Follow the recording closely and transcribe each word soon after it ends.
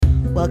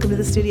Welcome to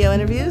the Studio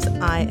Interviews.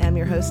 I am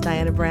your host,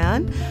 Diana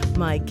Brown.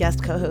 My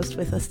guest co-host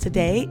with us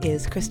today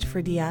is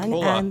Christopher DeYoung.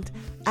 Hola. And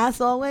as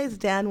always,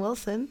 Dan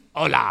Wilson.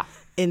 Hola.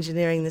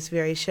 Engineering this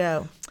very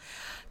show.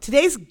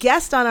 Today's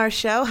guest on our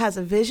show has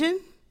a vision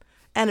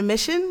and a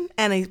mission,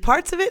 and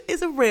parts of it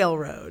is a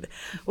railroad.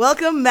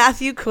 Welcome,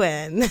 Matthew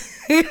Quinn.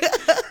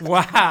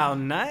 Wow,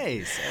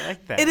 nice. I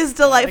like that. It is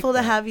delightful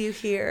to have you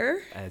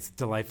here. It's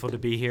delightful to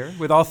be here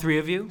with all three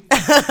of you.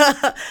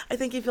 I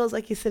think he feels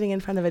like he's sitting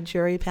in front of a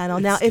jury panel.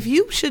 Now, if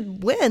you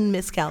should win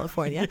Miss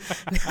California.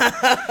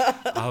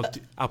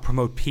 I'll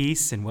promote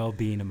peace and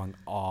well-being among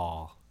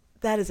all.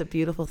 That is a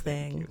beautiful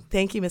thing.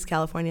 Thank you, Miss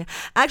California.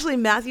 Actually,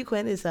 Matthew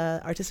Quinn is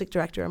an artistic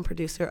director and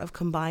producer of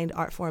Combined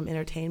Art Form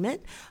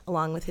Entertainment,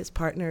 along with his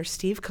partner,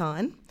 Steve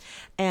Kahn.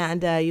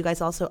 And you guys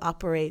also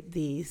operate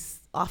these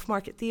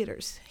off-market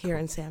theaters here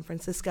in San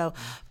Francisco.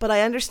 But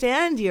I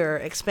understand you're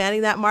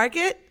expanding that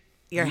market.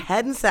 You're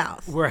heading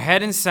south. We're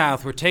heading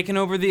south. We're taking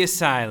over the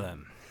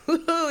asylum.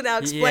 Woo-hoo. Now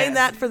explain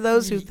that for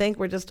those who think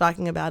we're just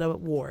talking about a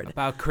ward.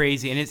 About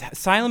crazy. And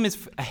asylum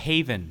is a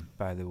haven,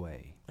 by the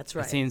way. That's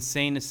right. It's the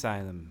insane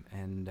asylum,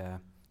 and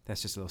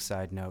that's just a little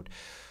side note.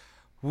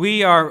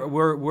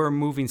 We're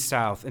moving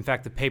south. In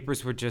fact, the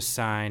papers were just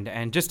signed.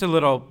 And just a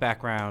little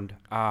background,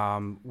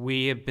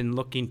 we have been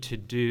looking to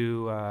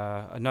do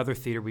another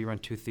theater. We run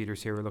two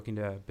theaters here. We're looking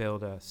to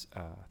build a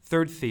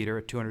third theater,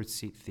 a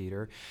 200-seat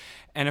theater.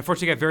 And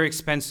unfortunately, it got very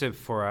expensive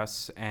for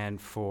us,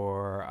 and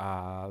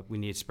we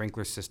need a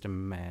sprinkler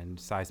system and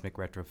seismic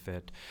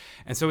retrofit.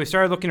 And so we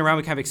started looking around.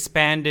 We kind of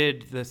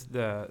expanded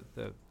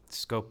the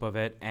scope of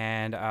it,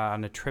 and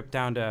on a trip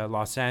down to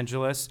Los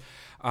Angeles,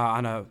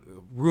 on a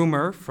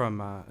rumor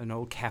from an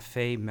old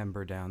cafe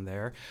member down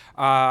there,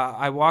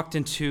 I walked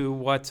into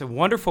what's a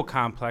wonderful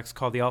complex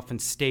called the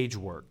Elephant Stage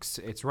Works.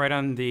 It's right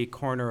on the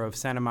corner of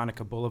Santa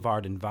Monica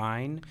Boulevard and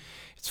Vine.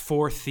 It's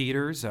 4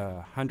 theaters,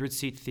 a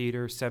 100-seat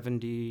theater,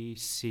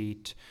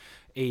 70-seat,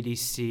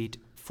 80-seat,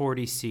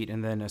 40-seat,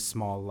 and then a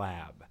small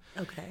lab.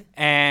 Okay.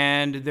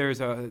 And there's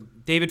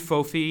David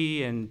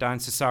Fofi and Don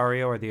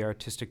Cesario are the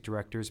artistic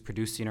directors,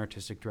 producing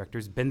artistic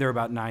directors. Been there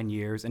about 9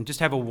 years and just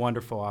have a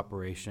wonderful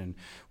operation,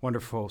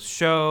 wonderful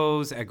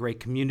shows, a great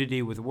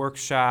community with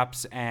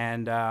workshops,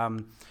 and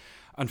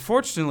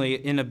unfortunately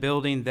in a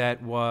building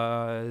that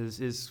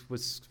was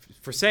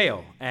for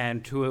sale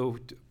and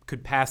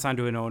could pass on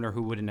to an owner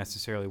who wouldn't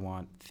necessarily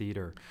want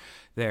theater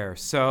there.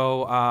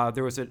 So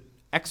there was an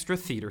extra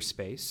theater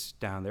space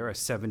down there, a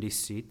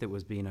 70-seat that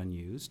was being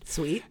unused.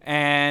 Sweet.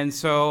 And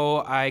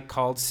so I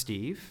called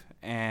Steve,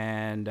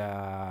 and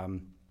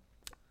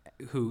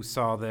who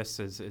saw this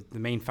as the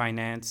main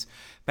finance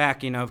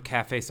backing of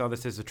Cafe, saw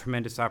this as a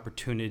tremendous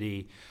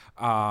opportunity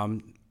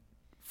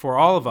for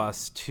all of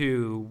us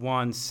to,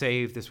 one,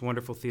 save this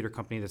wonderful theater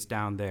company that's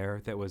down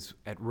there that was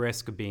at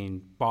risk of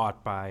being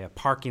bought by a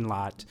parking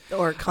lot.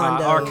 Or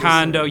condos. Or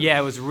condo, yeah,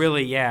 it was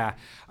really, yeah.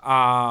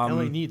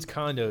 LA needs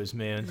condos,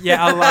 man.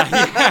 Yeah, a lot.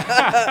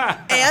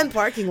 Yeah. And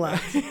parking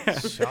lots.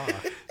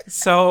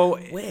 So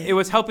it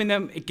was helping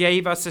them. It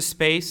gave us a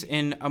space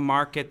in a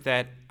market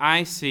that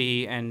I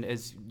see, and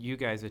as you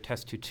guys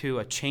attest to too,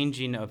 a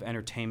changing of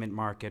entertainment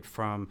market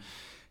from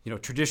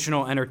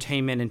traditional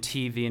entertainment and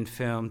TV and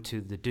film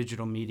to the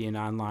digital media and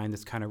online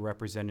that's kind of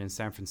represented in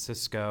San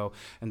Francisco,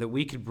 and that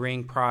we could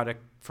bring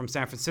product from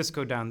San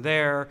Francisco down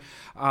there.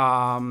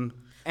 So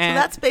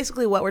that's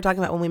basically what we're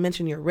talking about when we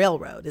mention your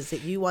railroad, is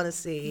that you want to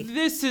see.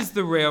 This is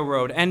the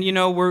railroad, and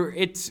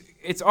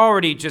it's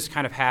already just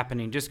kind of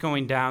happening, just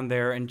going down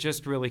there and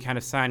just really kind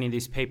of signing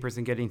these papers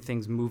and getting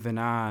things moving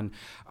on.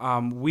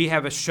 We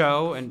have a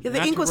show, and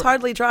the ink was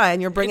hardly dry,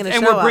 and you're bringing a show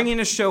up. And we're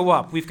bringing a show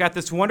up. We've got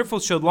this wonderful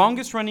show,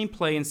 longest-running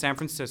play in San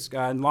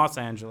Francisco, in Los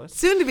Angeles.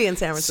 Soon to be in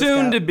San Francisco.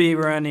 Soon to be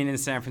running in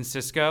San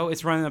Francisco.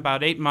 It's running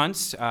about 8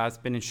 months. It's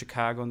been in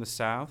Chicago in the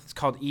South. It's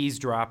called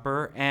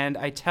Eavesdropper, and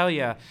I tell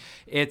you,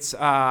 it's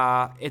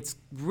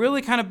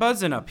really kind of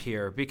buzzing up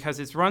here because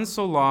it's run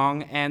so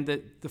long, and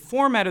the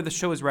format of the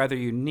show is rather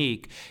unique.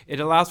 It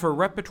allows for a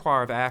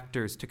repertoire of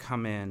actors to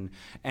come in,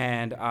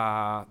 and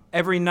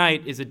every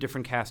night is a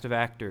different cast of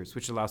actors,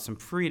 which allows some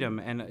freedom.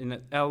 And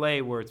in LA,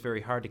 where it's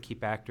very hard to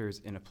keep actors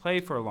in a play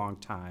for a long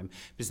time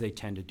because they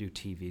tend to do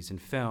TVs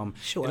and film,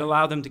 sure, it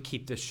allowed them to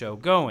keep the show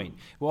going.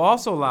 It will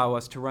also allow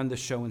us to run the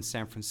show in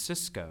San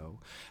Francisco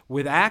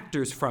with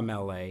actors from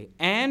LA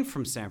and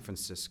from San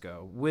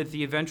Francisco, with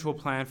the eventual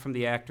plan from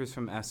the actors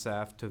from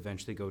SF to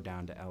eventually go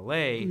down to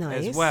LA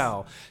as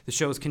well. The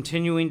show is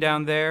continuing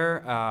down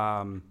there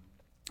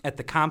at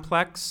the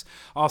Complex,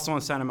 also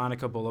on Santa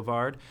Monica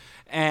Boulevard.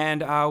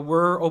 And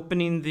we're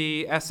opening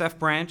the SF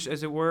branch,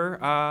 as it were,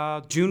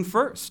 June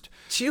 1st.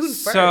 June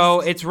 1st?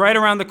 So it's right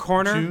around the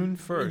corner. June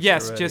 1st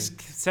Yes, already.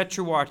 Just set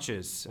your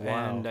watches.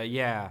 Wow. And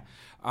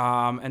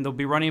and they'll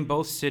be running in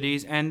both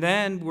cities. And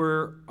then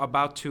we're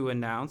about to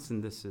announce,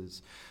 and this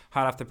is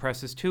hot off the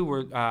presses too,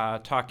 we're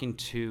talking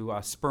to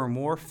Sperm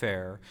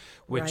Warfare,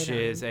 which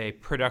is a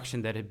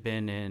production that had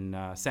been in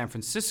San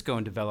Francisco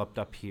and developed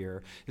up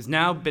here, has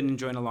now been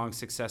enjoying a long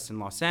success in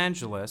Los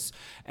Angeles,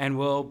 and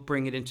we'll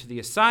bring it into the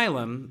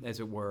asylum, as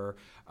it were,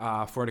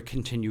 for a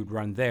continued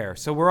run there.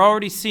 So we're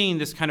already seeing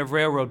this kind of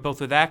railroad, both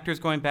with actors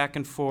going back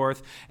and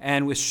forth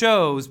and with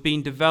shows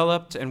being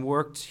developed and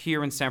worked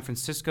here in San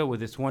Francisco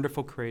with its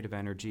wonderful creative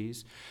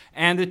energies,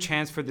 and the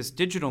chance for this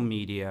digital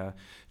media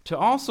to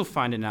also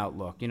find an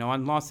outlook. You know,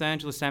 on Los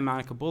Angeles, Santa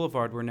Monica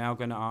Boulevard, we're now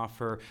going to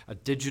offer a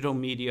digital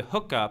media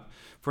hookup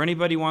for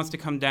anybody who wants to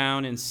come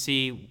down and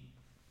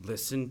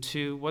listen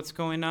to what's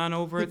going on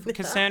over at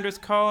Cassandra's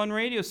Call on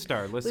Radio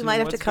Star. We might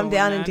have to come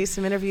down and do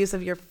some interviews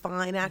of your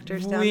fine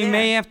actors down there. We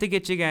may have to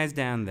get you guys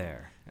down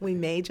there. We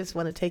may just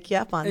want to take you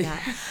up on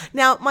that.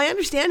 Now, my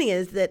understanding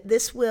is that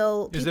this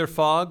will... Is there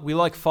fog? We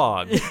like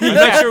fog. I'm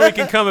not sure we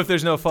can come if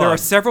there's no fog. There are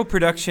several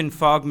production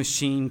fog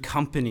machine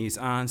companies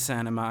on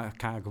Santa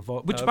Monica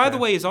Boulevard, which, by the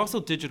way, is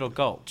also Digital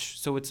Gulch.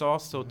 So it's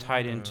also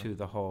tied into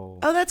the whole...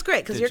 Oh, that's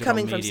great, because you're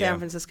coming media. from San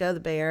Francisco, the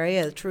Bay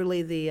Area,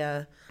 truly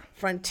the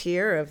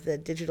frontier of the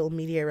digital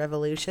media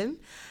revolution.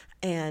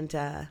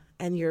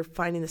 And you're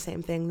finding the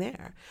same thing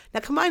there. Now,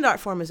 Combined Art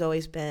Form has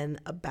always been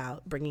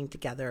about bringing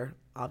together,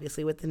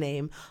 obviously with the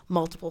name,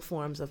 multiple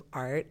forms of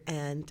art.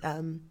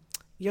 And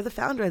you're the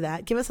founder of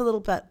that. Give us a little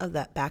bit of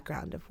that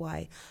background of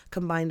why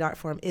Combined Art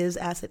Form is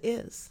as it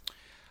is.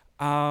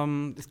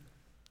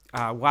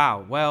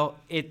 Wow. Well,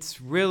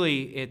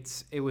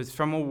 it was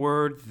from a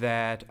word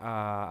that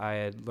I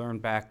had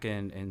learned back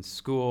in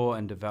school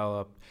and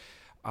developed.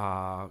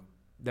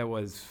 That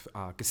was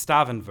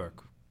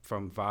Gestavenwerk,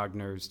 from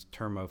Wagner's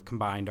term of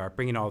combined art,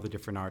 bringing all the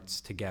different arts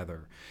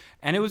together.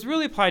 And it was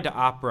really applied to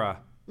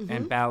opera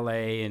and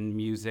ballet and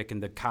music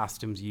and the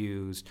costumes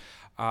used,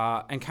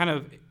 and kind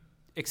of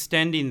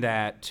extending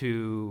that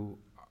to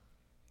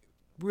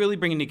really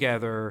bringing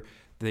together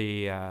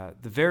the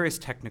various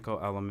technical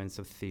elements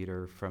of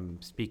theater,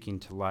 from speaking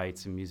to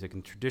lights and music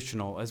and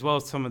traditional, as well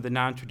as some of the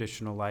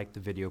non-traditional, like the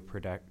video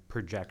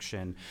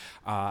projection,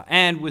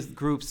 and with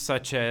groups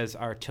such as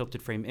our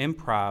Tilted Frame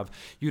Improv,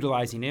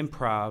 utilizing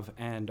improv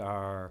and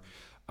our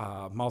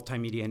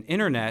multimedia and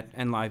internet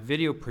and live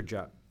video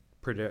production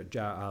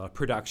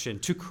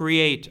to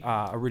create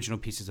original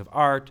pieces of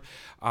art,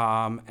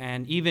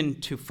 and even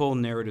to full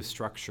narrative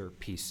structure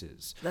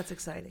pieces. That's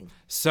exciting.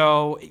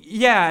 So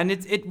yeah, and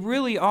it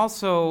really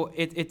also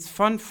it's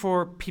fun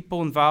for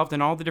people involved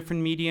in all the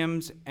different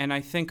mediums, and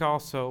I think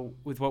also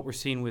with what we're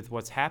seeing with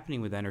what's happening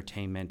with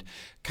entertainment,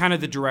 kind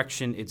of the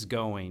direction it's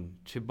going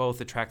to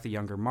both attract the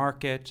younger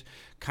market,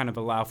 kind of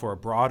allow for a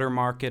broader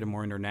market, a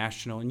more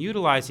international, and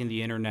utilizing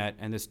the internet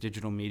and this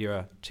digital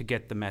media to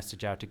get the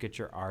message out, to get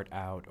your art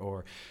out,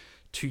 or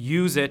to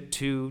use it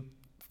to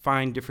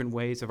find different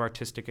ways of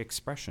artistic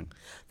expression.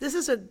 This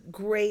is a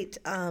great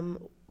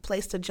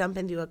place to jump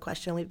into a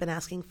question we've been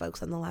asking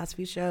folks on the last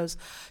few shows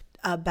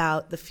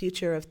about the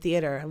future of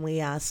theater. And we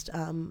asked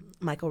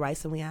Michael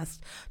Rice and we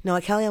asked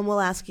Noah Kelly, and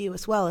we'll ask you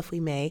as well, if we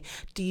may.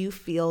 Do you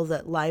feel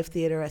that live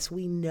theater as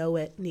we know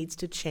it needs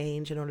to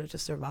change in order to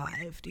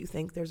survive? Do you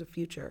think there's a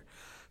future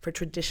for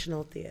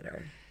traditional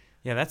theater?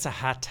 Yeah, that's a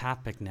hot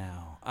topic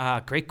now.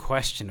 Great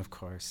question, of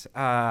course.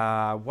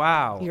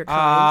 Wow. You're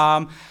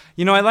kind.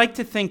 I like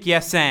to think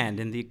yes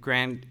and in the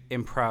grand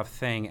improv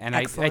thing. And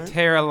I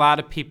hear a lot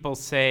of people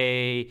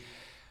say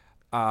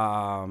it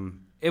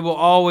will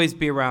always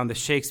be around the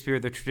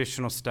Shakespeare, the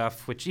traditional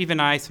stuff, which even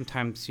I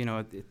sometimes,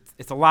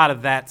 it's a lot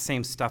of that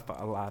same stuff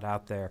a lot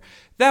out there.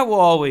 That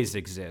will always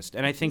exist.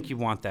 And I think you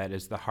want that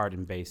as the heart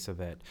and base of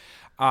it.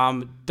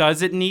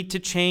 Does it need to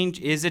change?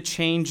 Is it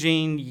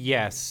changing?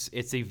 Yes,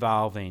 it's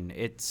evolving.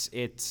 I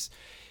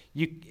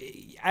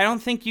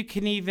don't think you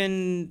can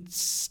even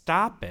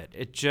stop it.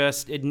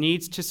 It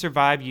needs to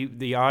survive.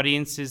 The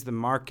audiences, the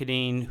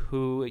marketing,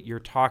 who you're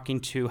talking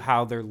to,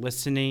 how they're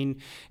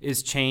listening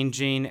is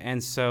changing,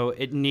 and so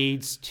it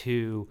needs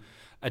to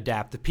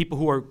adapt. The people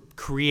who are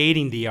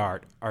creating the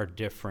art are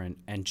different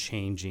and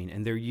changing,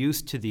 and they're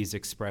used to these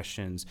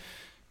expressions.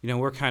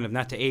 We're kind of,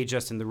 not to age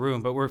us in the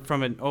room, but we're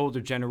from an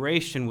older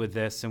generation with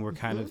this, and we're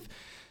kind of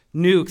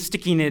new,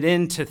 sticking it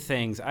into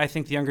things. I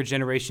think the younger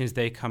generations,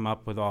 they come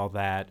up with all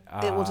that.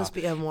 It will just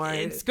be a more...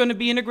 It's going to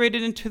be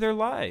integrated into their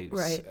lives.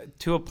 Right.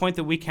 To a point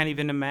that we can't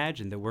even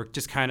imagine, that we're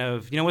just kind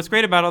of... what's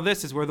great about all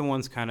this is we're the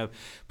ones kind of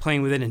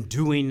playing with it and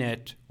doing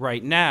it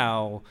right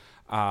now.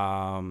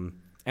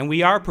 And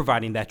we are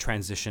providing that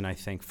transition, I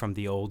think, from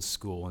the old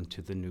school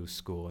into the new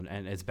school,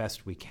 and as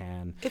best we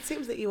can. It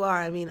seems that you are.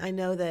 I mean, I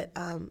know that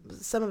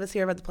some of us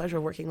here have had the pleasure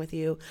of working with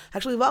you.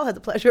 Actually, we've all had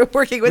the pleasure of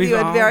working with you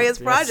on various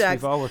projects. Yes,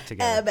 we've all worked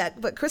together.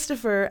 But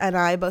Christopher and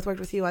I both worked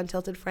with you on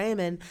Tilted Frame,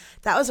 and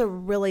that was a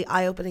really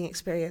eye-opening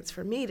experience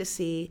for me to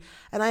see.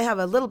 And I have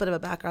a little bit of a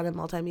background in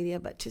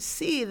multimedia, but to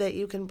see that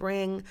you can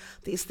bring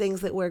these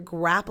things that we're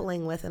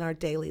grappling with in our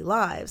daily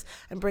lives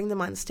and bring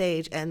them on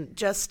stage, and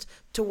just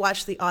to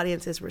watch the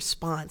audience's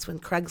response when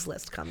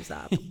Craigslist comes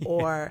up,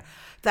 or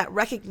that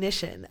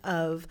recognition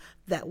of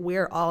that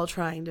we're all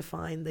trying to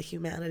find the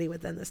humanity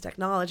within this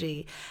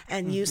technology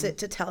and use it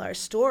to tell our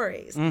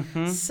stories.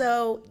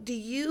 So do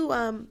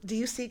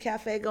you see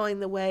Cafe going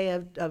the way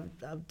of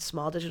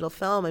small digital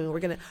film? I mean,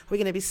 we're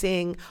gonna be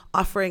seeing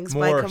offerings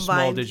by More Combined.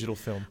 small digital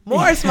film.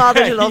 More small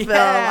digital film.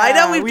 I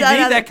know we need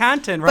done that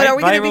content, right? but are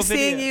we going to be Viral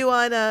seeing video. you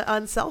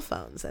on cell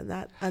phones and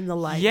the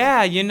like? Yeah,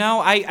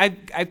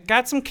 I've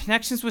got some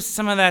connections with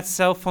some of that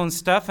cell phone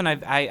stuff, and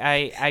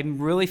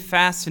I'm really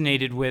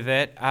fascinated with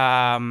it.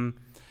 And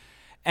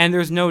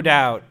there's no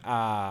doubt,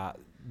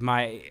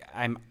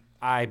 I'm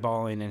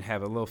eyeballing and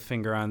have a little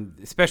finger on,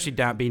 especially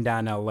being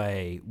down in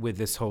LA with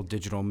this whole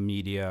digital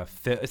media,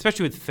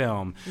 especially with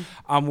film.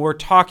 We're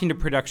talking to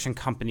production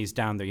companies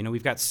down there.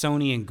 We've got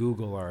Sony and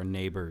Google are our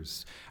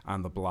neighbors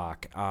on the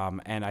block,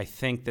 and I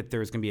think that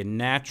there's going to be a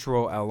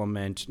natural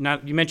element.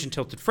 You mentioned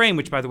Tilted Frame,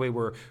 which, by the way,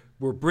 we're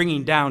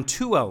bringing down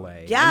to LA.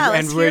 Yeah,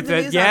 let's hear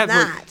the news on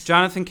that.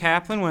 Jonathan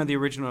Kaplan, one of the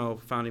original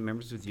founding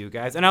members with you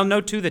guys. And I'll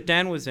note, too, that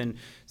Dan was in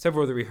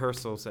several of the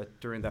rehearsals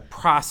during the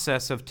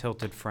process of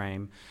Tilted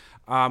Frame.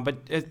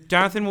 But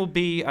Jonathan will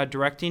be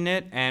directing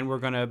it, and we're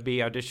going to be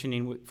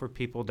auditioning for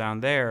people down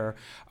there,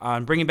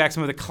 bringing back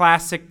some of the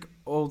classic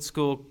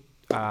old-school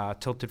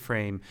Tilted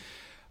Frame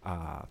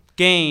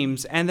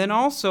games. And then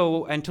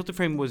also, and Tilted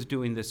Frame was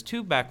doing this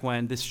too back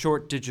when, this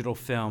short digital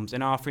films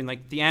and offering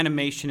like the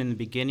animation in the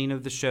beginning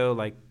of the show,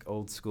 like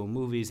old school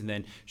movies, and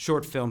then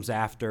short films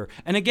after.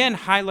 And again,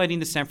 highlighting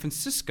the San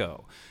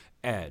Francisco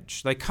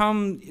edge.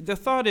 The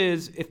thought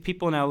is, if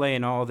people in LA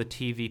and all the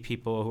TV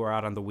people who are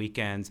out on the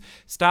weekends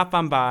stop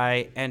on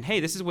by and, hey,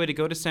 this is a way to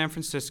go to San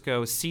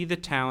Francisco, see the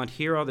talent,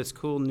 hear all this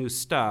cool new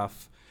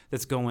stuff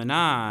that's going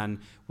on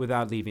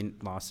without leaving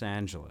Los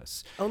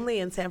Angeles. Only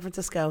in San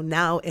Francisco,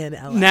 now in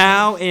LA.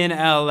 Now in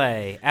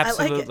LA,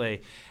 absolutely. I like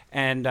it.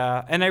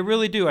 And I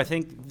really do. I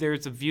think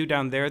there's a view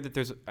down there that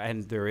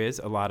there is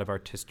a lot of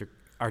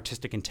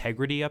artistic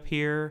integrity up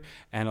here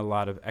and a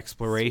lot of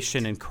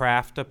exploration and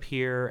craft up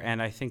here.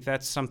 And I think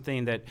that's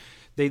something that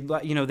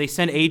they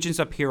send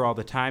agents up here all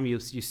the time. You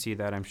see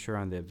that, I'm sure,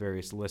 on the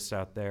various lists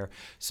out there.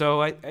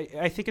 So I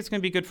think it's going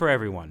to be good for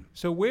everyone.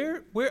 So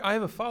where I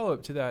have a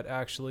follow-up to that,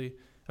 actually.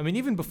 I mean,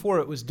 even before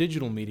it was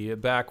digital media,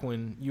 back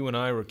when you and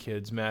I were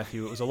kids,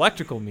 Matthew, it was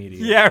electrical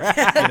media. Yeah,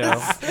 right. And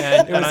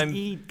it was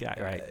I'm guy,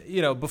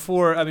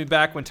 right?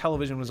 Back when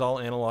television was all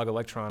analog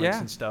electronics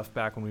and stuff,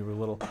 back when we were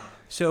little.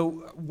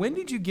 So when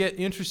did you get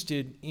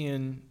interested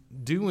in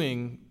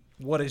doing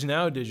what is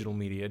now digital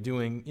media,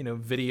 doing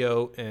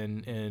video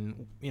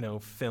and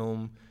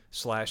film /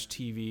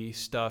 TV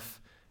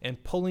stuff,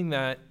 and pulling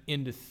that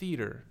into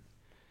theater?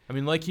 I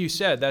mean, like you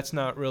said, that's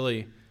not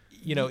really.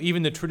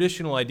 Even the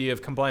traditional idea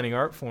of combining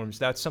art forms,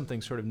 that's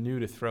something sort of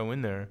new to throw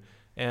in there.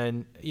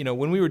 And,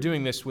 when we were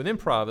doing this with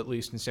improv, at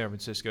least in San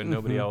Francisco,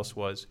 nobody else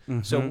was.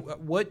 So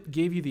what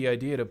gave you the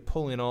idea to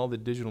pull in all the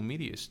digital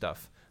media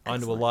stuff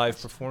onto a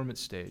live performance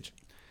stage?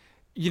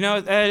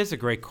 That is a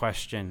great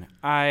question.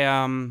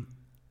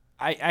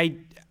 I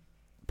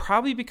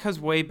probably because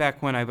way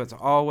back when I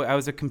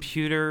was a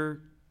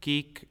computer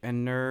geek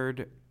and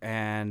nerd,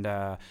 and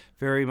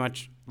very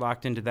much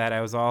locked into that.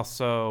 I was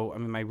also,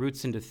 my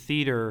roots into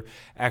theater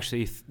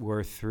actually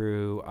were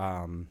through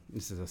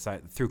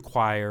through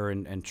choir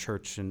and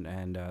church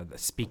and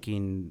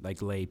speaking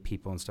like lay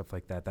people and stuff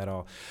like that. That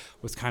all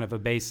was kind of a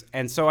base,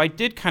 and so I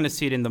did kind of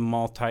see it in the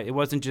It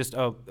wasn't just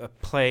a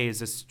play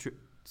is a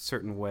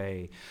certain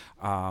way.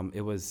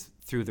 It was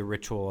through the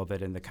ritual of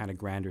it and the kind of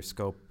grander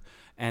scope.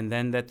 And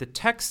then that the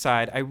tech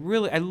side, I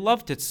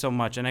loved it so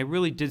much, and I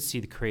really did see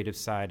the creative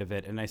side of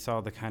it, and I saw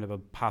the kind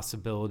of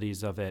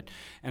possibilities of it.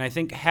 And I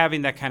think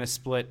having that kind of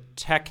split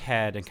tech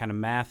head and kind of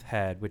math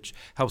head, which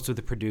helps with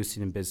the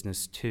producing and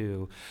business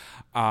too,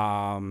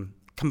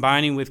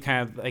 combining with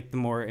kind of like the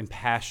more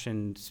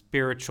impassioned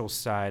spiritual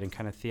side and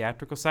kind of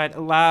theatrical side,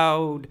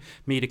 allowed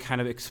me to kind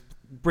of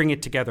bring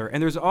it together.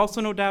 And there's also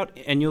no doubt,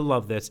 and you'll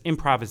love this,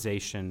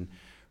 improvisation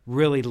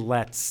really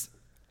lets.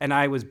 And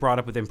I was brought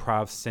up with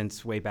improv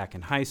since way back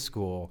in high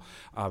school.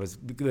 I was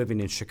living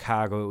in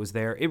Chicago. It was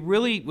there. It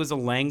really was a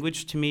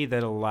language to me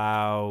that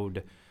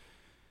allowed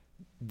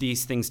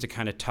these things to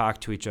kind of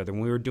talk to each other.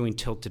 When we were doing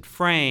Tilted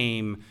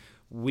Frame,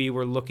 we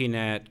were looking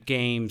at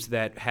games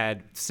that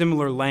had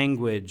similar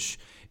language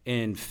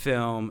in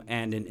film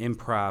and in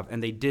improv,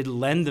 and they did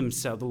lend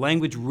themselves. The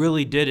language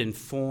really did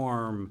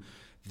inform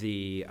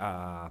the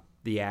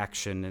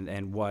action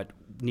and what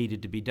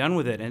needed to be done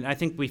with it. And I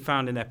think we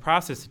found in that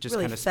process it just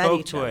really kind of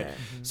spoke to other. it.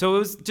 Mm-hmm. So it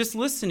was just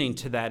listening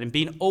to that and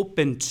being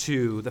open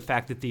to the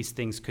fact that these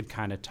things could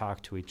kind of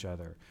talk to each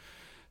other.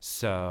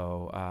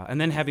 So, and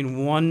then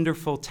having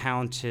wonderful,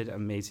 talented,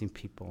 amazing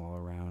people all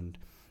around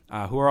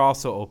who are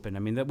also open. I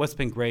mean, what's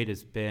been great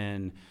has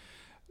been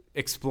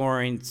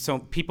exploring, so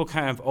people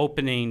kind of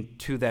opening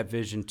to that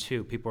vision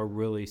too. People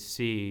really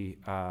see,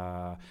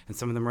 and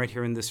some of them right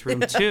here in this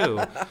room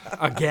too,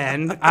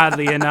 again,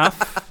 oddly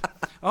enough,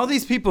 all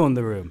these people in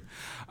the room.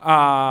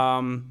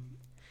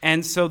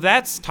 And so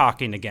that's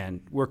talking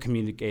again. We're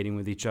communicating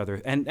with each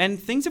other. And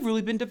things have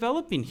really been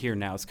developing here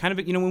now. It's kind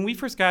of, when we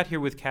first got here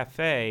with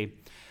Cafe,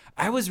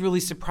 I was really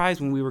surprised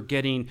when we were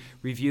getting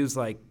reviews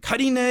like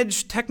cutting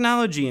edge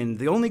technology and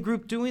the only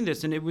group doing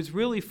this. And it was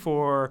really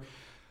for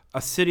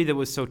a city that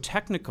was so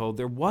technical.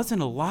 There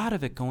wasn't a lot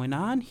of it going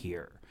on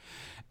here.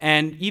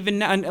 And even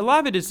now, and a lot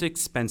of it is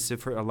expensive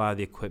for a lot of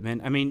the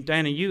equipment. I mean,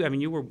 Diana,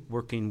 you were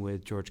working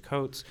with George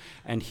Coates,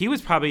 and he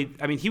was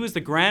he was the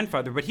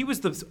grandfather, but he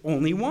was the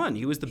only one.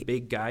 He was the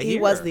big guy He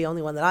here. was the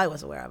only one that I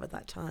was aware of at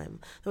that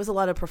time. There was a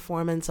lot of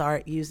performance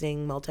art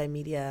using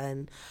multimedia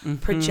and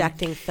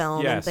projecting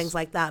film and things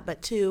like that.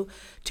 But to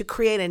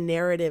create a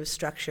narrative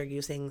structure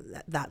using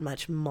that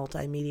much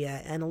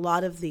multimedia, and a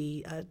lot of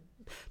the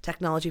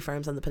technology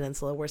firms on the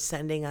peninsula were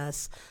sending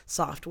us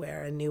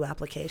software and new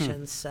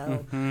applications.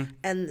 So,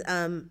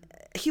 and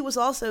he was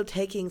also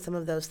taking some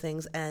of those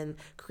things and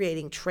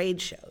creating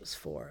trade shows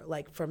for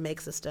Make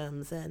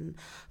Systems and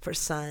for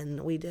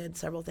Sun. We did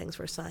several things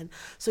for Sun.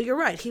 So you're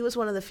right. He was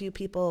one of the few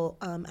people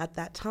at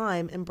that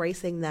time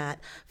embracing that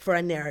for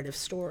a narrative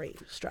story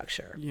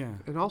structure. Yeah.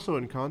 And also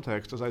in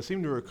context, as I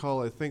seem to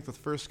recall, I think the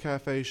first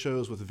cafe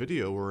shows with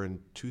video were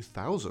in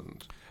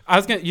 2000. I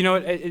was gonna,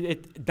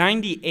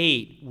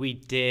 98 we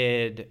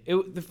did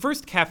the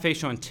first cafe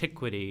show,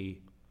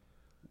 Antiquity.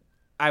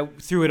 I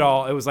threw it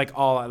all. It was I'm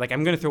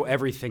gonna throw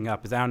everything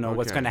up because I don't know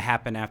what's gonna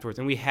happen afterwards.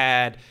 And we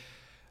had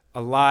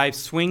a live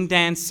swing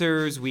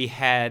dancers. We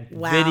had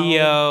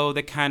video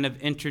that kind of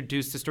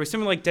introduced the story,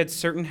 similar like Dead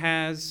Certain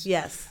has.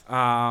 Yes.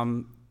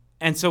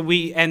 And so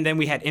we had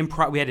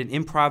improv. We had an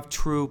improv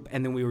troupe,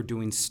 and then we were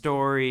doing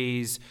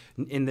stories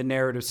in the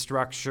narrative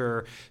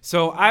structure.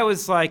 So I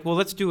was like, well,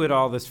 let's do it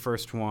all this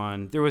first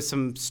one. There was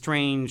some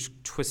strange,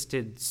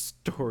 twisted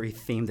story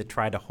theme that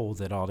tried to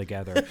hold it all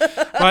together.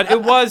 But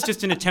it was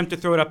just an attempt to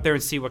throw it up there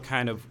and see what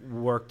kind of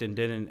worked and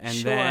didn't. And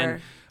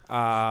then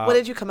what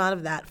did you come out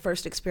of that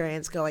first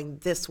experience going,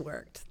 this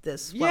worked?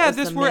 This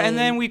worked. And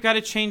then we've got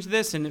to change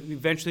this. And it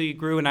eventually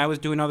grew, and I was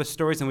doing other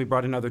stories, and we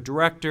brought in other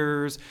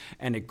directors.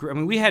 And it grew. I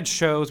mean, we had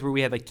shows where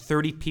we had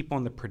 30 people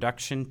on the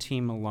production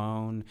team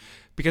alone.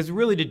 Because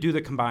really, to do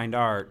the combined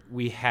art,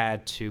 we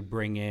had to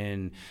bring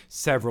in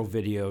several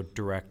video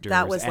directors.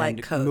 That was and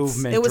like Coates.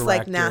 movement It was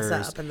directors. like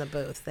NASA up in the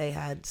booth. They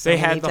had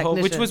the whole,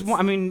 which was,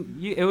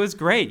 it was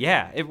great.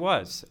 Yeah, it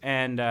was,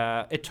 and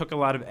it took a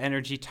lot of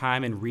energy,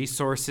 time, and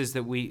resources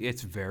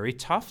it's very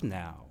tough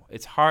now.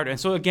 It's hard. And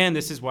so, again,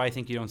 this is why I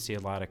think you don't see a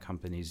lot of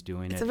companies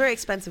doing it. It's a very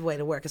expensive way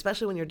to work,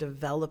 especially when you're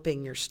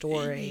developing your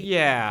story.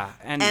 Yeah.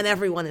 And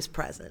everyone is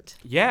present.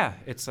 Yeah.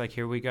 It's like,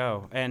 here we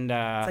go. And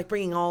it's like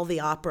bringing all the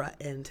opera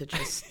in to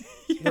just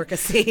work a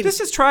scene.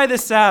 Just try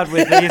this out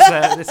with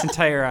this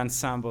entire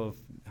ensemble of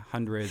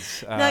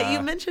hundreds. Now, you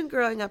mentioned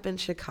growing up in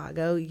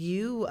Chicago.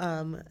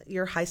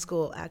 Your high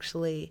school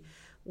actually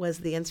was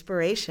the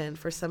inspiration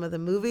for some of the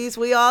movies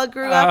we all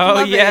grew up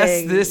loving. Oh,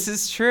 yes, this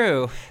is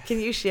true. Can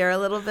you share a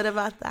little bit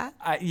about that?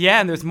 Yeah,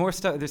 and there's more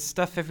stuff. There's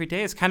stuff every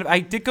day. It's I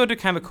did go to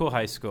kind of a cool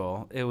high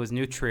school. It was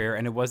New Trier,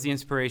 and it was the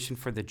inspiration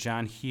for the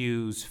John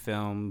Hughes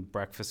film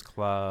Breakfast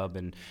Club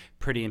and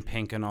Pretty in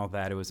Pink and all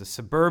that. It was a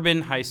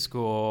suburban high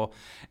school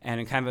and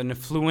in kind of an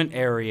affluent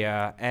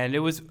area, and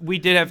we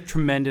did have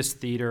tremendous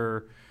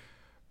theater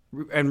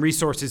and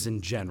resources in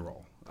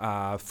general.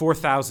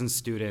 4,000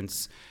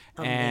 students.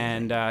 Amazing.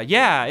 And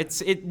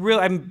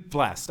I'm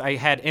blessed. I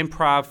had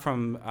improv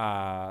from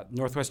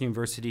Northwestern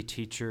University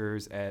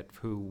teachers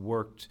who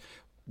worked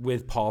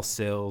with Paul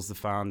Sills,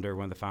 one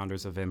of the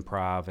founders of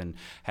improv, and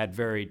had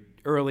very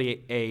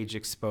early age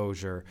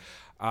exposure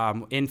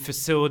in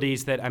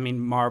facilities that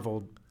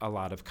marveled a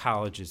lot of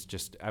colleges.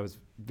 I was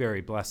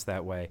very blessed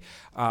that way,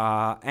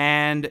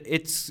 and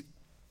it's.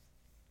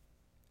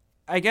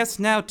 I guess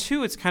now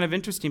too, it's kind of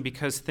interesting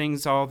because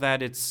there's a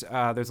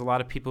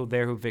lot of people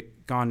there who've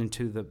gone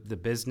into the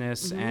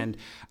business, and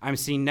I'm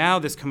seeing now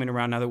this coming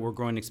around now that we're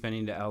growing and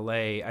expanding to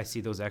LA. I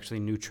see those actually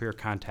New Trier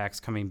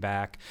contacts coming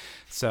back.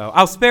 So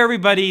I'll spare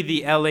everybody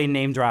the LA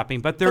name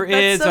dropping, but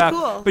that's so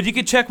cool. But you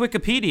could check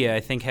Wikipedia.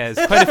 I think has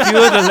quite a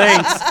few of the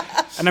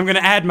links. And I'm going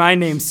to add my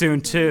name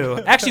soon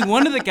too. Actually,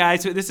 one of the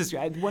guys. This is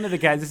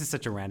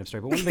such a random story,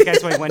 but one of the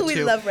guys who I went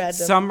to love random.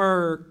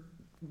 summer.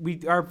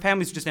 Our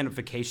families just ended up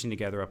vacationing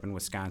together up in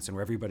Wisconsin,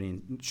 where everybody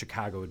in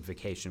Chicago had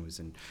vacation was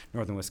in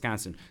northern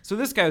Wisconsin. So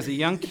this guy was a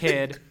young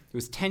kid. He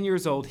was 10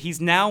 years old.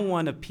 He's now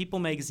one of People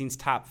Magazine's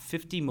top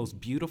 50 most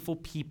beautiful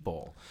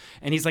people.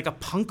 And he's like a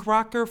punk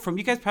rocker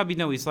you guys probably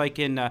know, he's like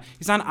he's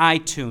on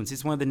iTunes.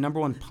 He's one of the number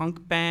one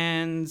punk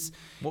bands.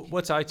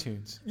 What's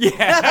iTunes?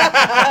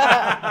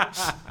 Yeah.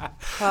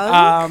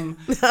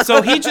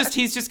 So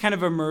he's just kind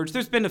of emerged.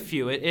 There's been a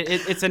few.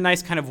 It's a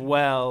nice kind of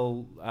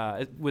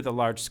with a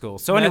large school.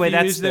 So anyway,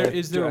 Matthew,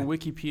 is there a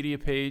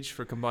Wikipedia page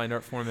for Combined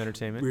Art Form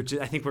Entertainment?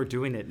 I think we're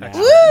doing it now.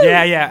 Woo!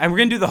 Yeah. And we're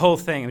going to do the whole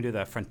thing. We're going to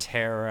do the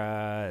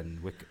Frontera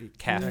and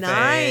Cafe.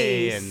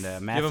 Nice.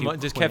 And Matthew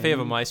Does Cafe have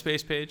a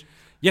MySpace page?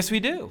 Yes, we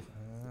do.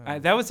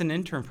 That was an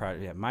intern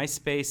project. Yeah,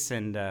 MySpace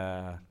and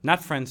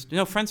not Friendster.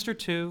 No, Friendster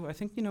too. I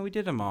think we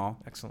did them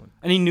all. Excellent.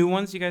 Any new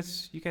ones? You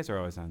guys are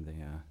always on the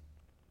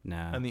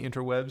On the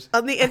interwebs.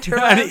 On the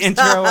interwebs. On the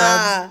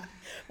interwebs.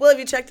 Well, have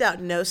you checked out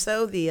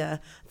Noso,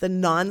 the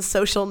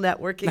non-social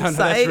networking No, site?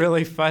 that's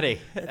really funny.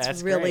 It's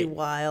That's really great.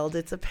 wild.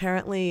 It's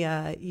apparently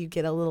you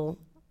get a little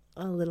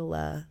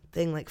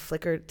thing like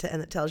Flickr,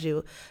 and it tells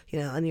you,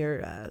 on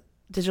your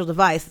digital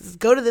device,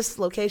 go to this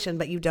location,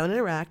 but you don't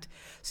interact.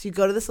 So you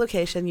go to this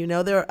location.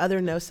 There are other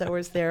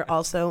no-sowers there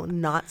also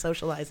not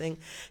socializing.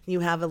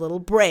 You have a little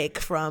break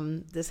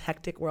from this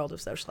hectic world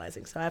of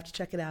socializing. So I have to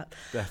check it out.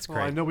 That's Well,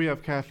 great. I know we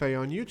have Cafe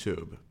on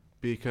YouTube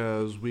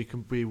because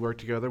we work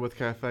together with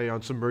Cafe on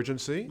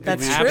Submergency. and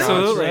That's we've true. got-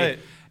 Absolutely. Right.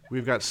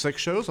 We've got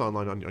 6 shows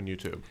online on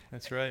YouTube.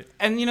 That's right.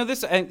 And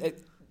this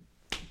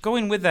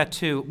going with that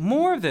too,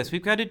 more of this.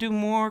 We've got to do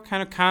more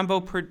kind of combo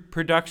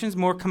productions,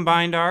 more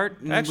combined art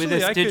Actually,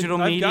 with this digital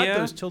media. I've got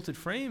those Tilted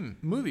Frame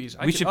movies.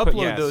 I We can should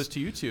upload put- those to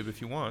YouTube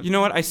if you want. You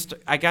know what?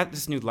 I got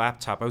this new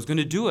laptop. I was going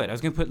to do it. I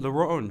was going to put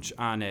L'Orange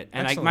on it,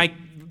 and Excellent.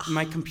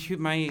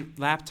 my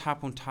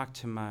laptop won't talk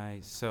to my.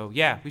 So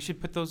yeah, we should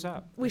put those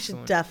up. We should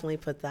Excellent. definitely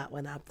put that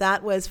one up.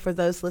 That was, for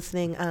those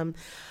listening,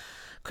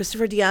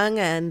 Christopher DeYoung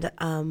and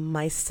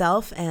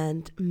myself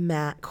and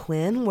Matt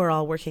Quinn were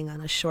all working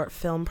on a short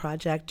film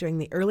project during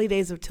the early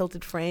days of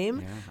Tilted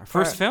Frame. Yeah, our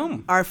first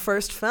film. Our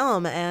first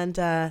film, and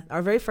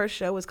our very first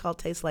show was called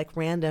Taste Like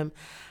Random.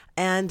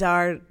 And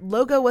our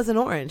logo was an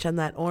orange, and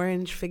that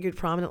orange figured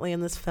prominently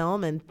in this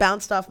film and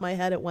bounced off my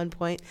head at one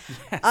point.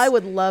 Yes. I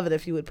would love it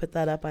if you would put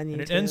that up on YouTube.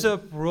 And it ends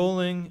up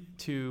rolling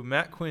to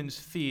Matt Quinn's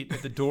feet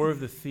at the door of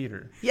the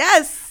theater.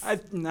 Yes!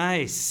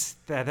 Nice.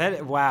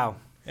 That wow.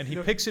 And he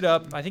picks it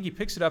up. I think he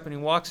picks it up and he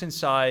walks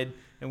inside,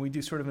 and we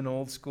do sort of an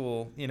old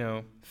school,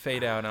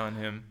 fade out on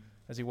him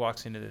as he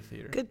walks into the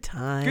theater. Good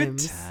times. Good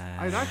time.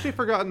 I'd actually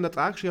forgotten that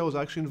I was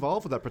actually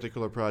involved with that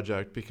particular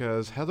project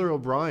because Heather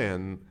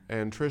O'Brien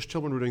and Trish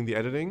Tillman were doing the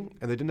editing,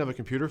 and they didn't have a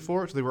computer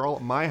for it, so they were all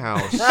at my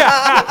house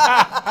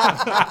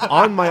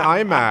on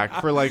my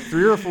iMac for like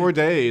 3 or 4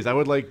 days. I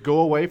would go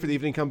away for the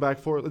evening, come back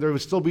for there would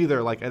still be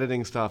there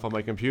editing stuff on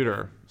my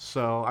computer.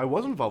 So I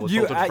was involved with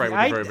Tilted Frame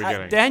at the very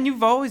beginning. Dan,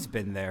 you've always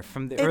been there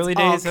from the It's early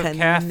all days of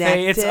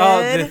Cafe. It's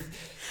all connected.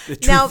 the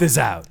truth Now, is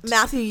out.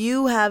 Matthew,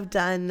 you have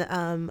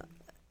done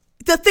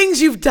the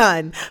things you've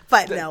done.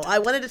 But no, I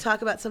wanted to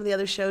talk about some of the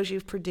other shows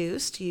you've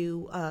produced.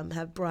 You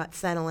have brought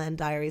Santaland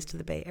Diaries to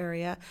the Bay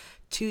Area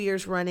 2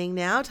 years running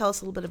now. Tell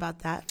us a little bit about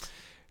that.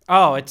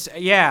 Oh,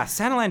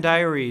 Santaland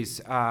Diaries,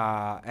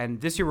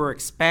 and this year we're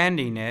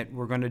expanding it.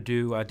 We're going to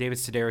do David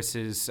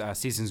Sedaris'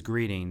 Season's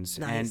Greetings.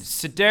 Nice. And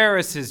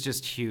Sedaris is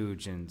just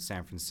huge in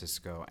San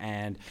Francisco.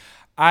 And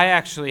I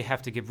actually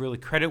have to give really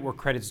credit where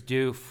credit's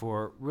due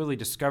for really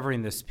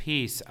discovering this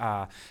piece.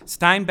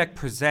 Steinbeck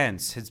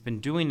Presents has been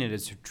doing it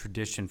as a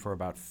tradition for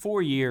about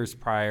 4 years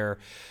prior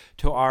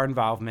to our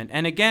involvement.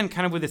 And again,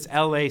 kind of with this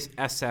LA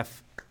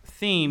SF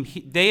theme,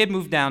 they had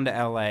moved down to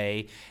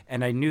LA,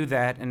 and I knew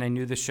that, and I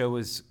knew the show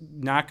was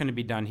not going to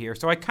be done here.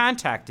 So I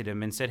contacted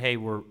him and said, hey,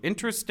 we're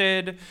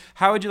interested.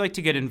 How would you like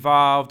to get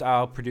involved?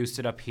 I'll produce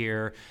it up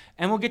here,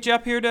 and we'll get you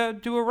up here to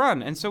do a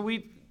run. And so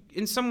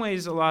in some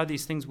ways, a lot of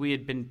these things we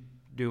had been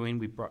doing,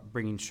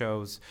 bringing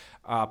shows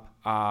up,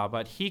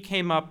 but he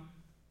came up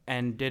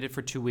and did it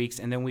for 2 weeks,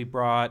 and then we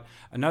brought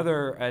an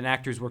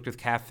actor who's worked with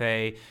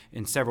Cafe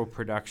in several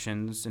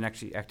productions and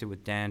actually acted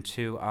with Dan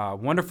too.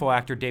 Wonderful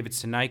actor David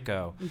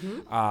Sinaico,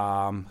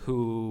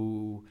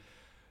 who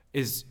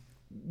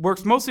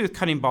works mostly with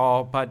Cutting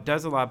Ball, but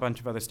does a bunch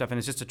of other stuff, and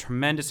is just a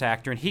tremendous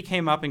actor. And he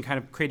came up and kind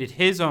of created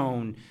his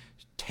own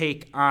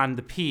take on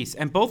the piece,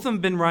 and both of them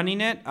have been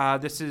running it.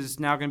 This is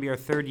now going to be our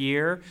 3rd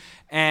year,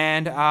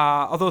 and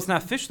although it's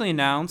not officially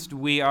announced,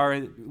 we are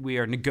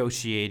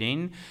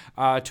negotiating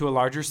to a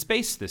larger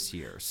space this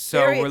year. So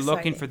Very we're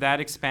looking exciting. for that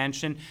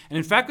expansion. And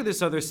in fact, with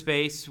this other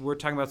space, we're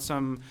talking about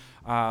some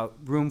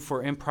room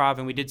for improv,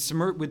 and we did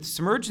with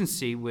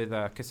Submergency with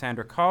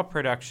Cassandra Call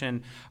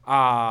production.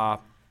 Kind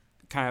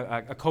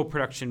of a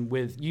co-production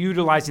with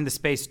utilizing the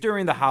space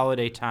during the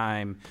holiday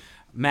time,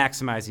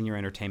 maximizing your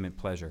entertainment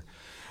pleasure.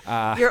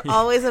 You're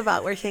always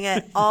about working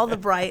at all the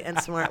bright and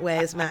smart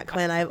ways, Matt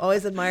Quinn. I've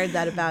always admired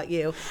that about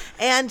you.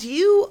 And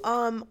you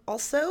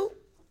also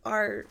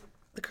are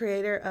the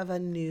creator of a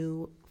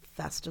new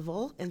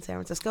festival in San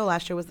Francisco.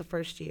 Last year was the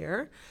first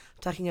year.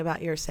 I'm talking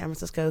about your San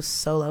Francisco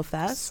Solo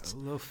Fest.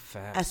 Solo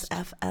Fest.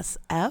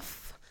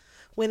 SFSF.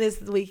 When is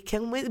the week?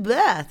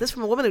 This is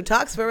from a woman who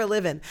talks for a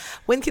living.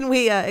 When can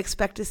we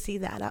expect to see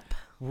that up?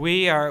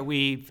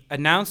 We've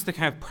announced the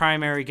kind of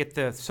primary, get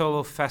the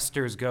solo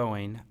festers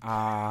going.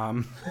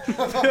 That's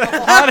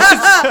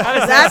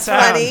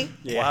funny.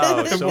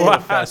 Wow, Solo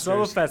Festers.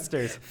 Solo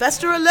festers.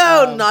 Fester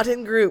alone, not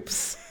in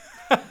groups.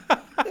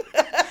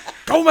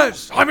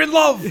 Gomez, I'm in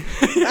love.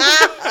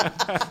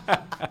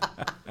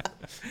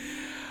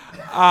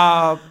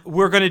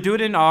 We're going to do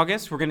it in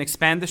August. We're going to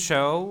expand the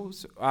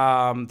shows.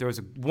 There was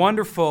a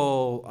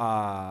wonderful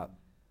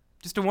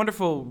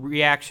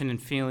reaction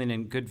and feeling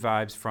and good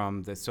vibes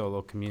from the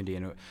solo community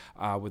and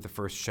with the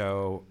first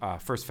show,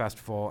 first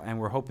festival, and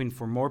we're hoping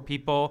for more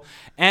people.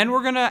 And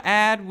we're going to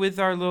add, with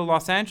our little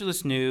Los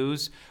Angeles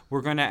news,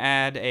 we're going to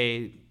add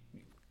a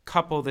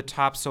couple of the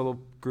top solo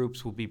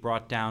groups will be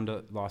brought down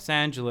to Los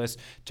Angeles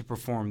to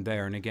perform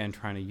there, and again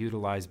trying to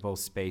utilize both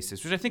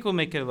spaces, which I think will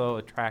make it a little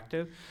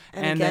attractive.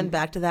 And again, then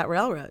back to that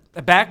railroad.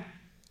 Back,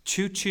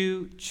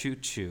 choo-choo,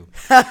 choo-choo.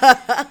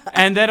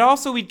 And then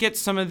also we'd get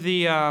some of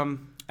the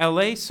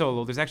LA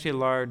solo. There's actually a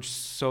large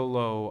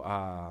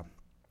solo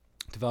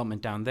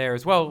development down there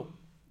as well.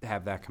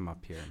 Have that come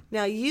up here.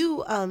 Now,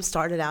 you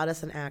started out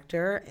as an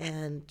actor,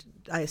 and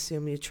I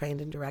assume you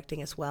trained in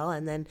directing as well,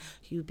 and then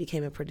you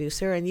became a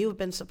producer, and you've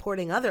been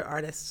supporting other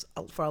artists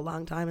for a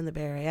long time in the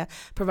Bay Area,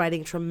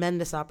 providing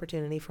tremendous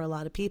opportunity for a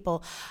lot of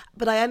people.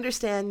 But I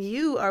understand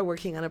you are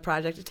working on a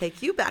project to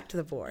take you back to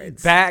the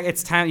boards.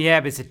 It's time,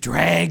 but it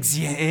drags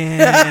you in.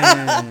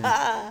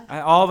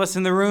 All of us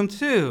in the room,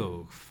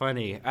 too.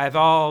 Funny. I've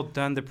all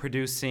done the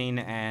producing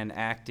and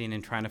acting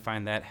and trying to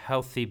find that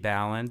healthy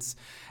balance.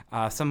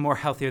 Some more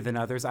healthier than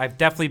others. I've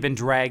definitely been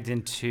dragged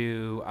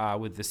into,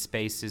 with the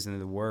spaces and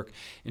the work,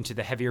 into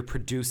the heavier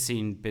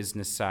producing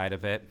business side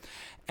of it.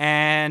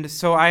 And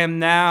so I am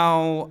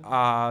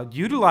now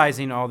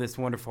utilizing all these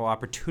wonderful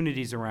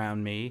opportunities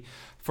around me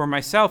for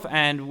myself.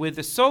 And with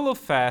the Solo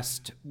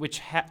Fest,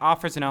 which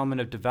offers an element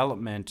of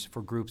development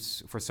for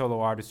groups, for solo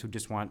artists who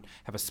just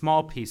have a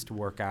small piece to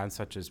work on,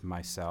 such as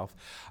myself,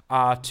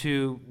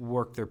 to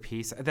work their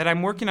piece. That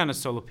I'm working on a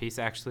solo piece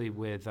actually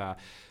with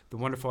the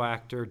wonderful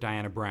actor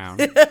Diana Brown.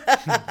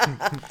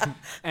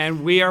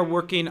 And we are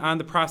working on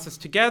the process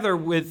together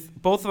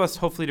with both of us,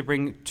 hopefully to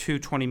bring 2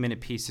 20-minute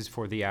pieces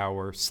for the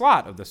hour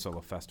slot of the Solo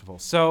Festival.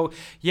 So,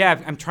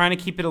 I'm trying to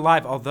keep it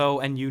alive,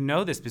 although, and you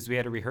know this because we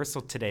had a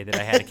rehearsal today that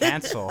I had to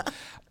cancel,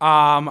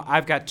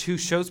 I've got 2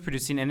 shows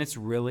producing, and it's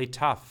really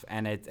tough.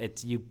 And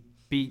you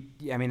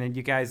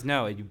guys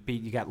know,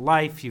 you got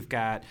life, you've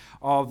got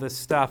all this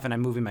stuff, and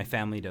I'm moving my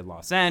family to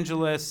Los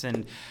Angeles,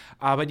 and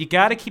but you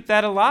got to keep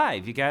that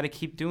alive. You got to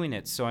keep doing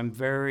it. So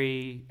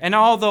and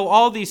although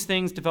all these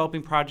things,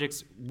 developing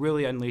projects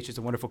really unleashes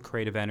a wonderful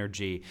creative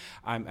energy,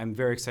 I'm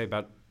very excited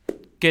about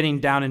getting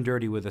down and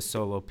dirty with a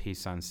solo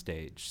piece on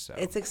stage. So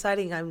it's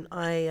exciting.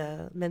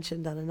 I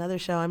mentioned on another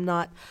show, I'm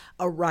not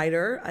a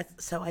writer,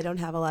 so I don't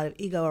have a lot of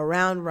ego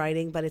around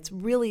writing, but it's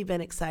really been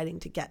exciting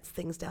to get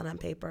things down on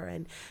paper,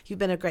 and you've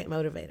been a great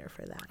motivator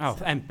for that. Oh,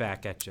 so. I'm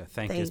back at you.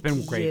 Thank you. It's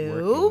been great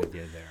working with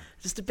you there.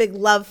 Just a big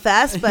love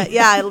fest, but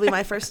it'll be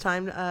my first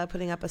time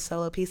putting up a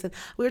solo piece. And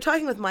we were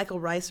talking with Michael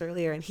Rice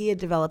earlier, and he had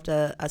developed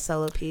a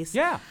solo piece.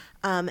 Yeah.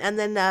 And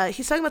then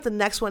he's talking about the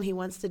next one he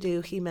wants to do.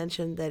 He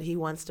mentioned that he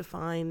wants to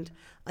find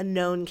a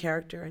known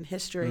character in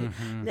history.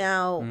 Mm-hmm.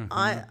 Now,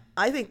 Mm-hmm.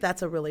 I think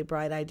that's a really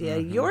bright idea.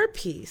 Mm-hmm. Your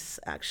piece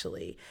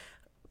actually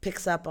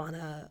picks up on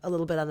a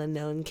little bit on a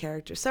known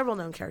character, several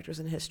known characters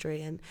in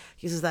history, and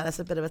uses that as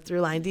a bit of a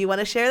through line. Do you want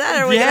to share that,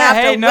 or are we going to have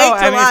to wait till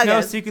August? It's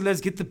no secret.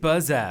 Let's get the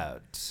buzz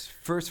out.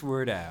 First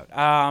word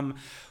out.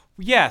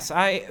 Yes,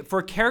 for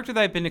a character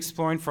that I've been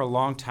exploring for a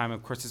long time,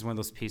 of course, is one of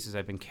those pieces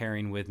I've been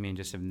carrying with me and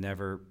just have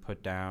never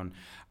put down.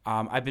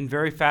 I've been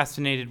very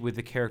fascinated with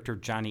the character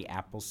of Johnny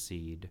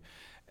Appleseed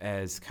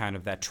as kind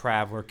of that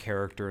traveler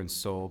character and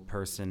soul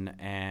person.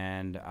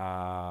 And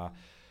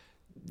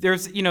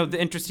there's, the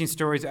interesting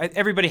stories.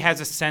 Everybody has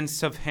a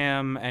sense of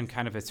him and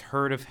kind of has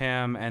heard of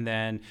him, and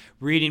then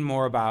reading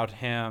more about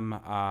him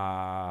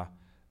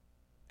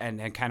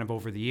and kind of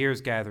over the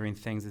years gathering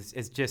things.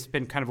 It's just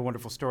been kind of a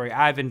wonderful story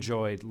I've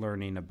enjoyed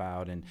learning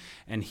about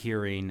and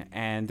hearing.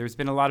 And there's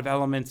been a lot of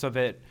elements of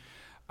it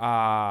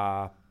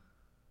that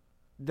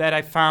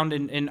I found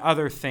in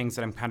other things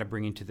that I'm kind of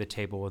bringing to the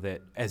table with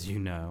it, as you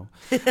know.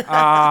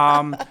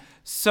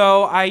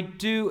 So I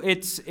do,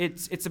 it's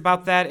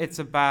about that. It's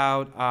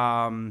about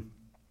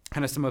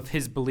kind of some of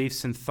his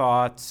beliefs and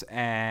thoughts.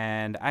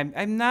 And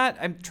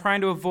I'm trying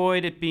to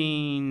avoid it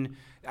being...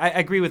 I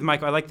agree with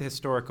Michael. I like the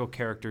historical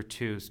character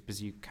too,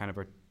 because you kind of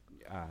are.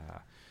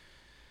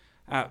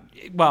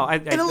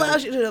 It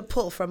allows you to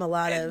pull from a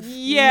lot of.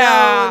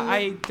 Yeah,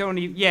 I don't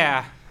even.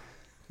 Yeah,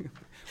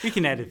 we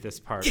can edit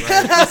this part,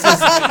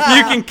 right?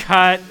 You can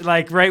cut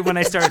right when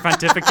I start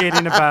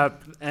pontificating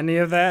about any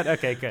of that.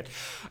 Okay, good.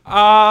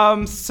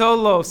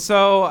 Solo.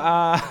 So.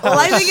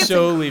 I think it's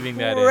leaving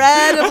that in.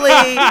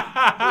 Incredibly.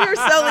 You're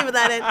so leaving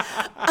that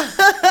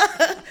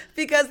in.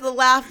 Because the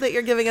laugh that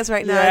you're giving us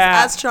right now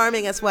is as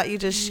charming as what you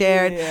just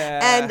shared. Yeah.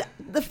 And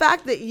the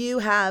fact that you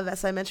have,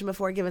 as I mentioned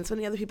before, given so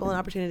many other people an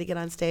opportunity to get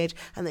on stage,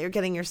 and that you're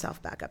getting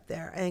yourself back up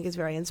there, I think is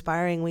very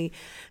inspiring.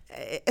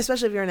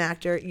 Especially if you're an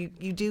actor,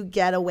 you do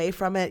get away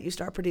from it. You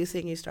start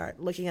producing, you start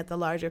looking at the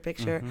larger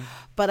picture. Mm-hmm.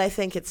 But I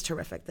think it's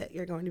terrific that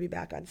you're going to be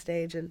back on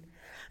stage. And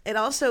it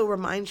also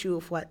reminds you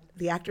of what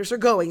the actors are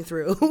going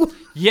through.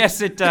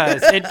 Yes, it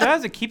does. It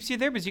does. It keeps you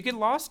there because you get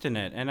lost in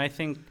it. And I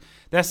think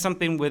that's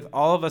something with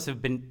all of us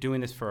have been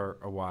doing this for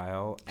a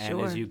while. And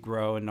Sure. as you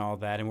grow and all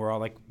that, and we're all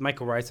like,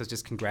 Michael Rice was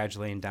just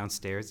congratulating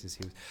downstairs as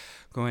he was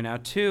going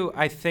out too.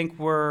 I think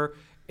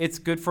it's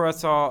good for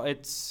us all.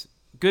 It's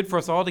good for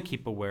us all to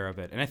keep aware of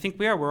it. And I think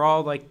we are. We're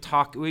all like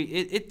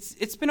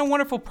it's been a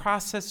wonderful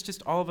process,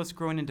 just all of us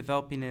growing and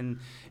developing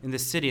in the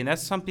city. And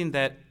that's something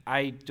that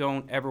I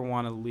don't ever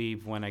want to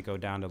leave when I go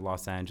down to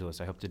Los Angeles.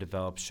 I hope to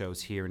develop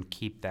shows here and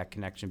keep that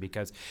connection,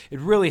 because it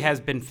really has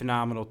been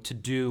phenomenal to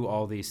do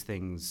all these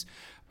things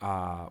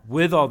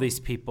with all these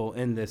people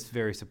in this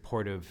very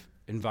supportive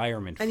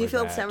environment. And for you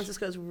feel that. San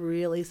Francisco is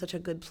really such a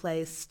good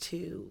place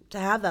to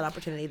have that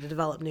opportunity to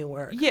develop new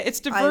work. Yeah, it's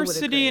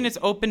diversity and it's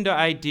open to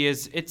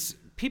ideas. It's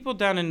people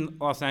down in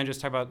Los Angeles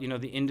talk about,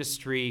 the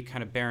industry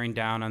kind of bearing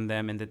down on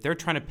them, and that they're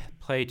trying to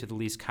play to the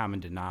least common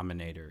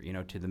denominator,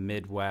 to the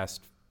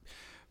Midwest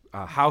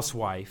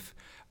housewife,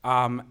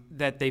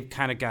 that they've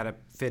kind of got to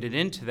fit it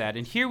into that.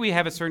 And here we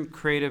have a certain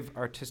creative,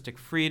 artistic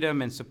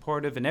freedom and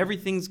supportive, and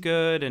everything's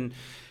good. And,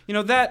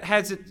 that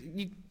has it.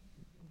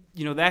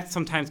 That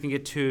sometimes can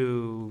get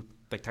too,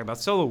 like talking about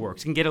solo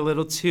works, can get a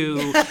little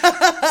too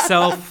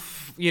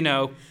self,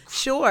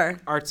 sure,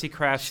 artsy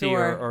crafty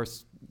sure. or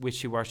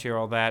wishy-washy or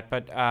all that.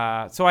 But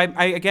so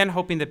I again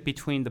hoping that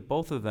between the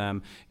both of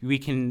them, we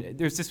can.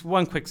 There's this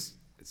one quick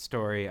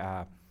story.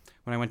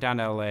 When I went down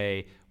to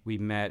L.A.,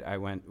 I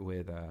went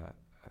with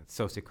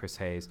associate Chris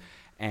Hayes,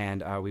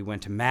 and we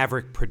went to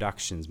Maverick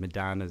Productions,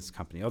 Madonna's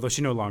company, although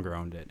she no longer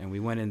owned it. And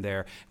we went in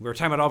there. We were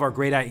talking about all of our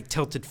great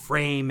tilted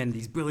frame and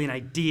these brilliant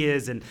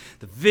ideas and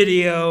the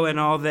video and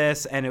all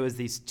this. And it was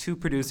these two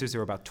producers who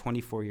were about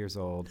 24 years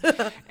old.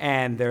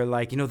 And they're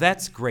like,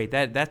 that's great.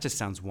 That just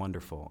sounds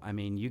wonderful. I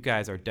mean, you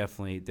guys are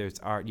definitely, there's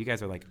art. You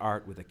guys are like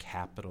art with a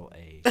capital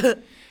A.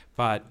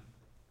 But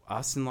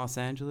us in Los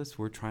Angeles,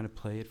 we're trying to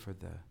play it for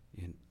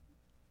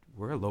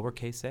we're a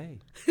lowercase a.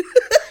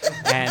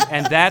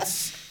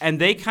 and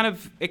they kind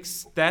of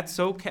that's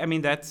okay. I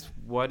mean, that's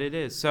what it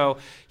is. So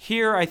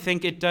here, I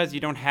think it does. You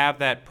don't have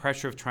that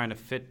pressure of trying to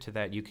fit to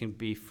that. You can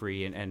be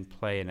free and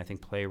play. And I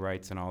think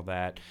playwrights and all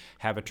that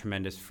have a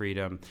tremendous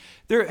freedom.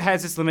 There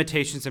has its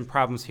limitations and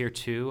problems here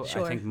too.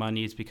 Sure. I think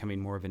money is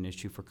becoming more of an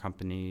issue for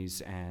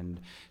companies,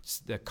 and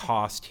the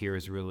cost here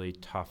is really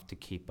tough to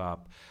keep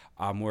up.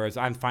 Whereas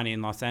I'm finding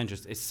in Los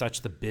Angeles, it's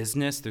such the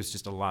business. There's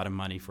just a lot of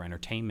money for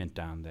entertainment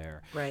down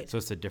there. Right. So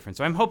it's a difference.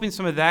 So I'm hoping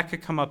some of that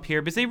could come up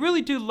here, because they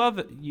really do love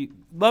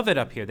it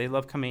up here. They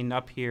love coming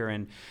up here,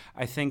 and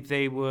I think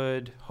they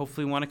would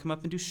hopefully want to come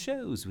up and do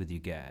shows with you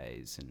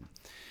guys and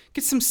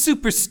get some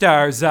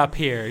superstars up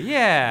here.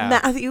 Yeah.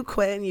 Matthew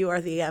Quinn, you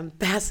are the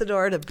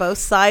ambassador to both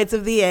sides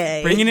of the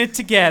A. Bringing it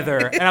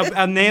together. And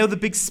I'll nail the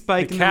big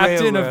spike the in the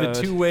captain railroad. of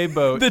the two-way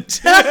boat.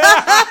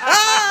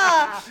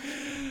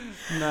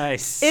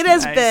 Nice. It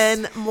has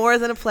been more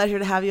than a pleasure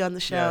to have you on the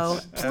show.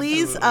 Yes,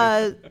 please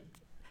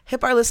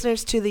hip our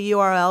listeners to the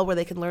URL where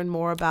they can learn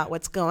more about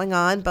what's going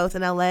on both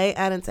in LA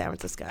and in San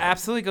Francisco.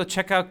 Absolutely. Go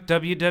check out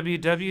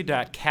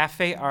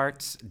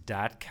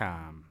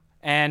www.cafearts.com.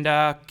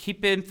 And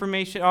keep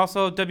information,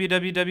 also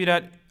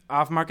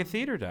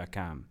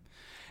www.offmarkettheater.com.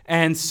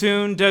 And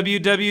soon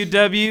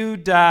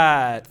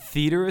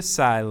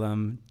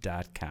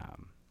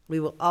www.theaterasylum.com. We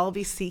will all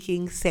be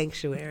seeking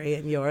sanctuary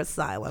in your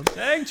asylum.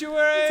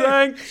 Sanctuary.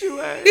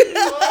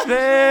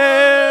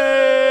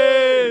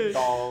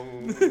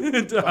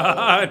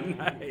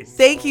 Nice.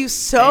 Thank you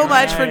so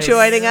much for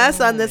joining us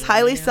on this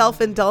highly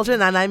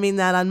self-indulgent, and I mean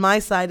that on my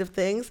side of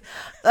things,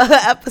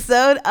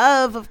 episode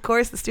of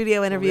course, the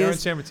studio interviews. We are in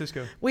San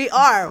Francisco. We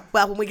are.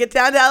 Well, when we get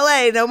down to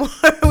LA, no more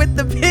with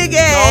the big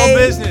A. All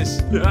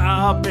business.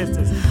 All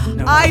business.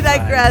 No I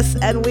digress,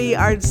 and we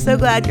are so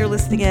glad you're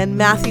listening in.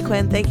 Matthew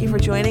Quinn, thank you for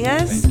joining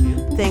us. Thank you.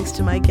 Thanks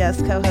to my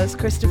guest co-host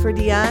Christopher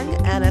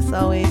DeYoung, and as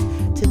always,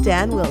 to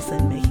Dan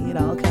Wilson, making it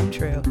all come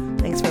true.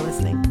 Thanks for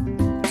listening.